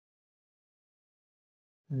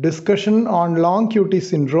Discussion on long QT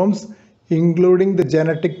syndromes, including the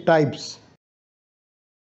genetic types.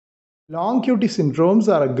 Long QT syndromes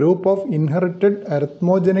are a group of inherited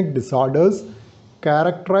arrhythmogenic disorders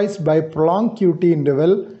characterized by prolonged QT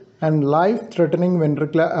interval and life-threatening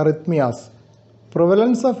ventricular arrhythmias.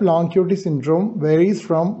 Prevalence of long QT syndrome varies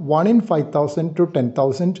from 1 in 5,000 to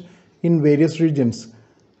 10,000 in various regions.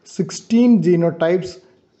 16 genotypes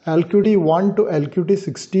LQT1 to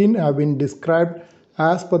LQT16 have been described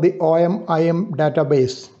as per the OMIM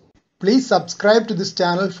database. Please subscribe to this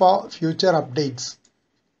channel for future updates.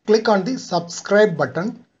 Click on the subscribe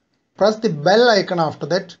button. Press the bell icon after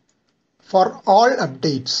that for all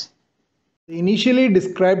updates. The initially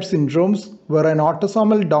described syndromes were an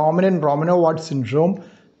autosomal dominant Romanov-Watt syndrome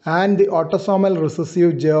and the autosomal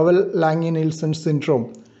recessive Jervell Lange-Nielsen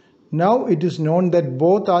syndrome. Now it is known that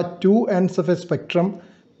both are two ends of a spectrum,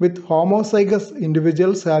 with homozygous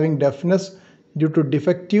individuals having deafness due to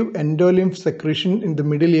defective endolymph secretion in the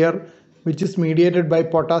middle ear, which is mediated by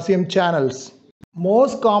potassium channels.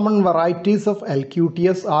 Most common varieties of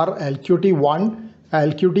LQTS are LQT1,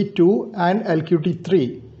 LQT2 and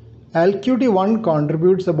LQT3. LQT1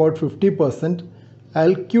 contributes about 50%,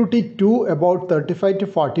 LQT2 about 35 to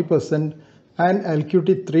 40% and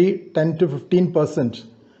LQT3 10 to 15%.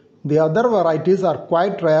 The other varieties are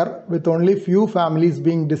quite rare, with only few families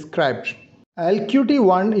being described.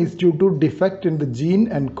 LQT1 is due to defect in the gene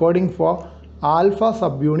encoding for alpha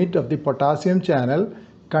subunit of the potassium channel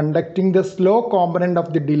conducting the slow component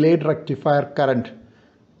of the delayed rectifier current.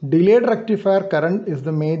 Delayed rectifier current is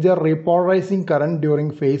the major repolarizing current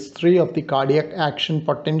during phase 3 of the cardiac action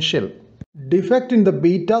potential. Defect in the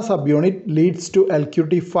beta subunit leads to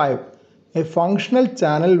LQT5. A functional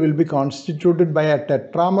channel will be constituted by a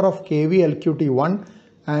tetramer of KV-LQT1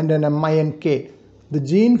 and an MINK. The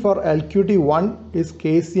gene for LQT1 is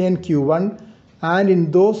KCNQ1, and in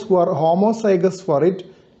those who are homozygous for it,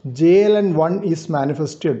 JLN1 is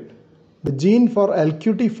manifested. The gene for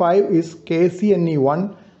LQT5 is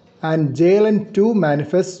KCNE1 and JLN2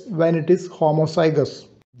 manifests when it is homozygous.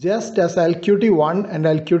 Just as LQT1 and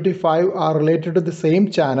LQT5 are related to the same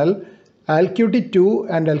channel, LQT2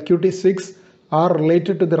 and LQT6 are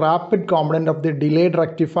related to the rapid component of the delayed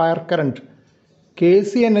rectifier current.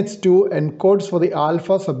 KCNH2 encodes for the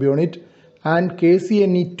alpha subunit and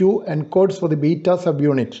KCNE2 encodes for the beta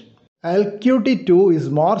subunit. LQT2 is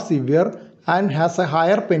more severe and has a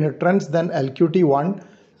higher penetrance than LQT1,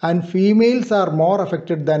 and females are more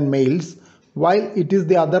affected than males, while it is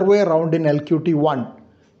the other way around in LQT1.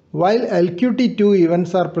 While LQT2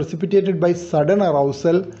 events are precipitated by sudden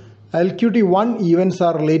arousal, LQT1 events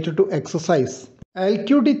are related to exercise.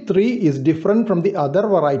 LQT3 is different from the other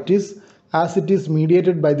varieties as it is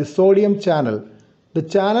mediated by the sodium channel. The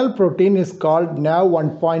channel protein is called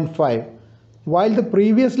NaV1.5. While the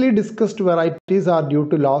previously discussed varieties are due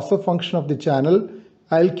to loss of function of the channel,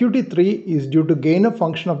 LQT3 is due to gain of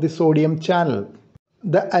function of the sodium channel.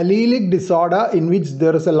 The allelic disorder in which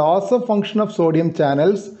there is a loss of function of sodium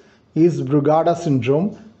channels is Brugada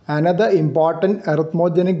syndrome, another important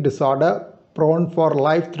arrhythmogenic disorder prone for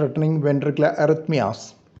life-threatening ventricular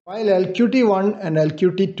arrhythmias. While LQT1 and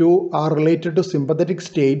LQT2 are related to sympathetic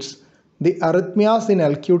states, the arrhythmias in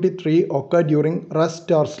LQT3 occur during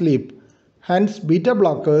rest or sleep. Hence, beta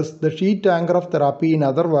blockers, the sheet anchor of therapy in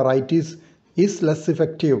other varieties, is less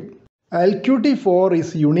effective. LQT4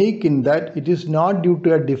 is unique in that it is not due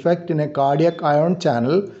to a defect in a cardiac ion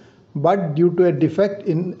channel, but due to a defect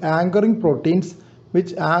in anchoring proteins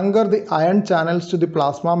which anchor the ion channels to the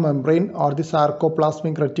plasma membrane or the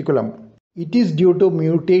sarcoplasmic reticulum. It is due to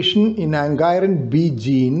mutation in angiorin B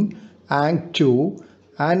gene, ANG2,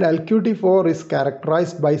 and LQT4 is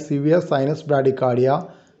characterized by severe sinus bradycardia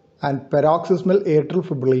and paroxysmal atrial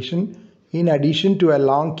fibrillation in addition to a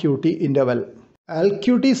long QT interval.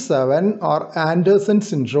 LQT7 or Anderson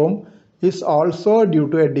syndrome is also due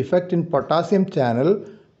to a defect in potassium channel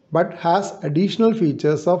but has additional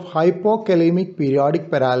features of hypokalemic periodic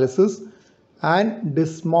paralysis and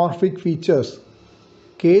dysmorphic features.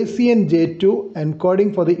 KCNJ2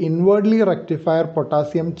 encoding for the inwardly rectifier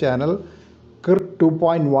potassium channel KIR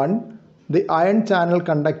 2.1, the ion channel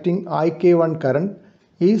conducting IK1 current,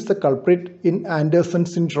 is the culprit in Anderson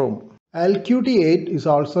syndrome. LQT8 is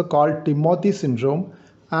also called Timothy syndrome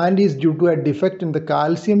and is due to a defect in the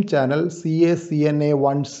calcium channel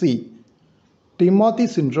CACNA1C. Timothy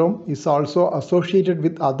syndrome is also associated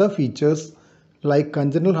with other features like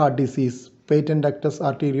congenital heart disease, patent ductus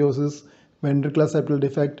arteriosus, ventricular septal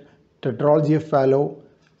defect, tetralogy of Fallot,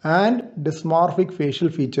 and dysmorphic facial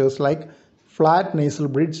features like flat nasal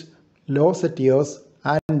bridge, low set ears,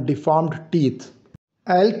 and deformed teeth.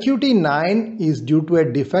 LQT9 is due to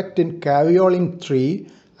a defect in caveolin 3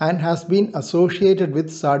 and has been associated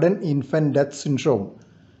with sudden infant death syndrome.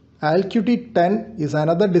 LQT10 is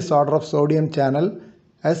another disorder of sodium channel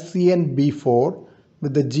SCNB4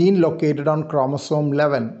 with the gene located on chromosome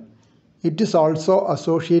 11. It is also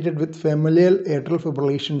associated with familial atrial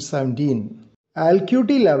fibrillation 17.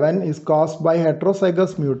 LQT11 is caused by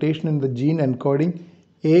heterozygous mutation in the gene encoding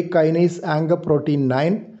A kinase angioprotein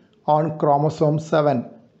 9 on chromosome 7.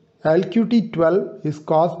 LQT12 is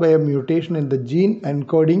caused by a mutation in the gene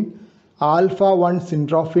encoding alpha-1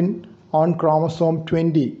 syntrophin on chromosome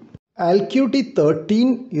 20.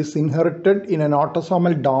 LQT13 is inherited in an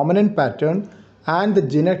autosomal dominant pattern and the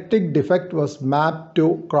genetic defect was mapped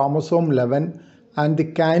to chromosome 11 and the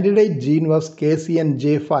candidate gene was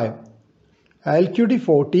KCNJ5.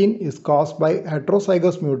 LQT14 is caused by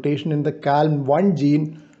heterozygous mutation in the CALM1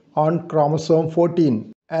 gene on chromosome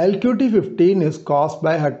 14. LQT15 is caused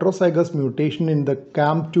by heterozygous mutation in the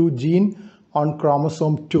CAM2 gene on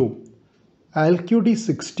chromosome 2.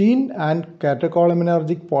 LQT16 and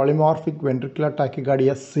catecholaminergic polymorphic ventricular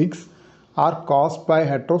tachycardia 6 are caused by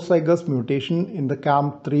heterozygous mutation in the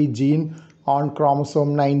CAM3 gene on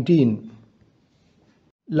chromosome 19.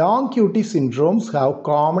 Long QT syndromes have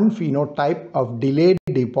common phenotype of delayed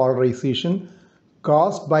depolarization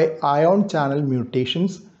caused by ion channel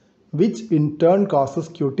mutations, which in turn causes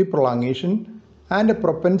QT prolongation and a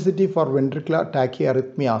propensity for ventricular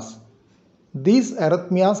tachyarrhythmias. These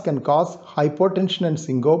arrhythmias can cause hypotension and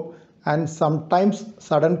syncope and sometimes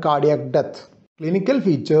sudden cardiac death. Clinical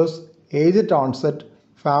features, age at onset,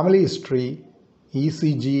 family history,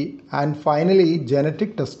 ECG, and finally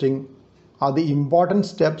genetic testing are the important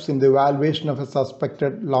steps in the evaluation of a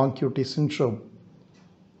suspected long QT syndrome.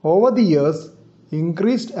 Over the years,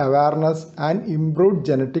 increased awareness and improved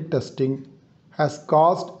genetic testing has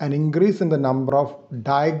caused an increase in the number of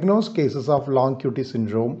diagnosed cases of long QT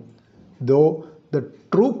syndrome, though the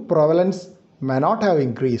true prevalence may not have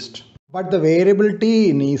increased. But the variability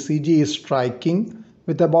in ECG is striking,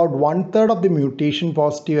 with about 1/3 of the mutation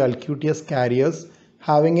positive LQTS carriers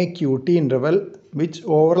having a QT interval which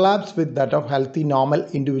overlaps with that of healthy normal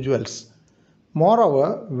individuals.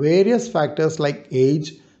 Moreover, various factors like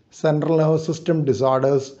age, central nervous system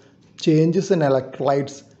disorders, changes in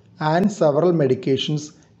electrolytes, and several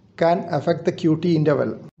medications can affect the QT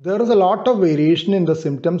interval. There is a lot of variation in the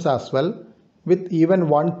symptoms as well, with even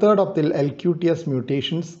 1/3 of the LQTS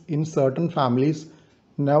mutations in certain families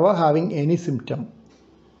never having any symptom.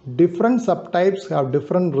 Different subtypes have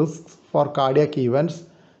different risks for cardiac events,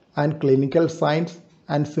 and clinical signs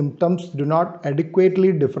and symptoms do not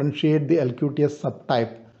adequately differentiate the LQTS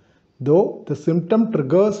subtype, though the symptom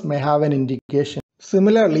triggers may have an indication.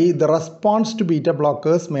 Similarly, the response to beta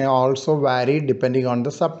blockers may also vary depending on the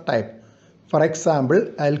subtype. For example,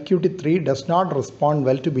 LQT3 does not respond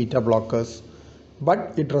well to beta blockers,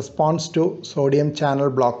 but it responds to sodium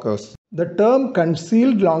channel blockers. The term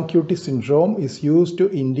concealed long QT syndrome is used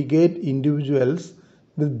to indicate individuals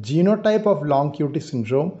with genotype of long QT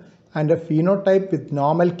syndrome and a phenotype with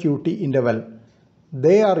normal QT interval.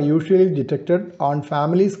 They are usually detected on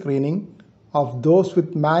family screening of those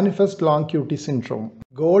with manifest long QT syndrome.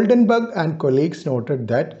 Goldenberg and colleagues noted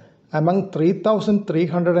that among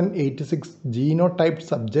 3,386 genotyped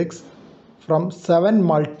subjects from 7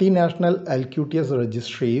 multinational LQTS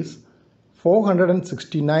registries,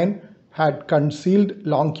 469 had concealed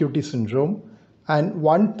long QT syndrome and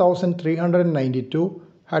 1,392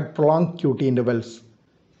 had prolonged QT intervals.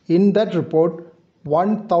 In that report,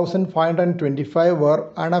 1,525 were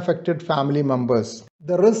unaffected family members.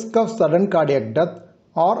 The risk of sudden cardiac death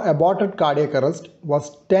or aborted cardiac arrest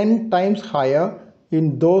was 10 times higher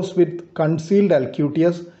in those with concealed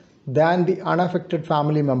LQTS than the unaffected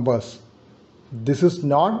family members. This is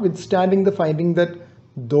notwithstanding the finding that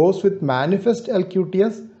those with manifest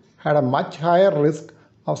LQTS had a much higher risk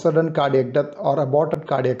of sudden cardiac death or aborted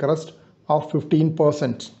cardiac arrest of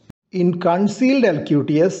 15%. In concealed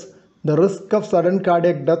LQTS, the risk of sudden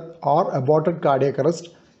cardiac death or aborted cardiac arrest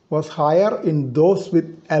was higher in those with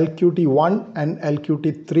LQT1 and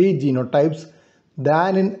LQT3 genotypes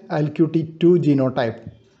than in LQT2 genotype.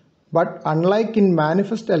 But unlike in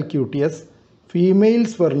manifest LQTS,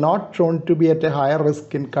 females were not shown to be at a higher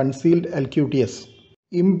risk in concealed LQTS.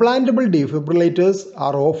 Implantable defibrillators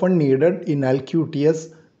are often needed in LQTS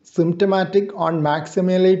symptomatic on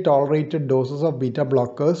maximally tolerated doses of beta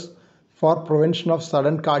blockers for prevention of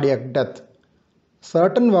sudden cardiac death.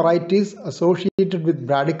 Certain varieties associated with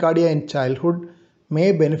bradycardia in childhood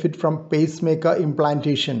may benefit from pacemaker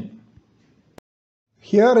implantation.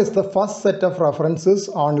 Here is the first set of references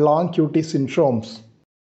on long QT syndromes.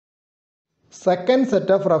 Second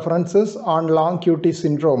set of references on long QT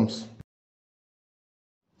syndromes.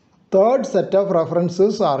 Third set of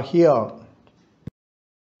references are here.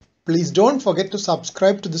 Please don't forget to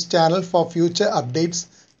subscribe to this channel for future updates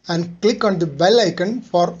and click on the bell icon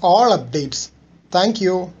for all updates. Thank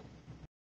you.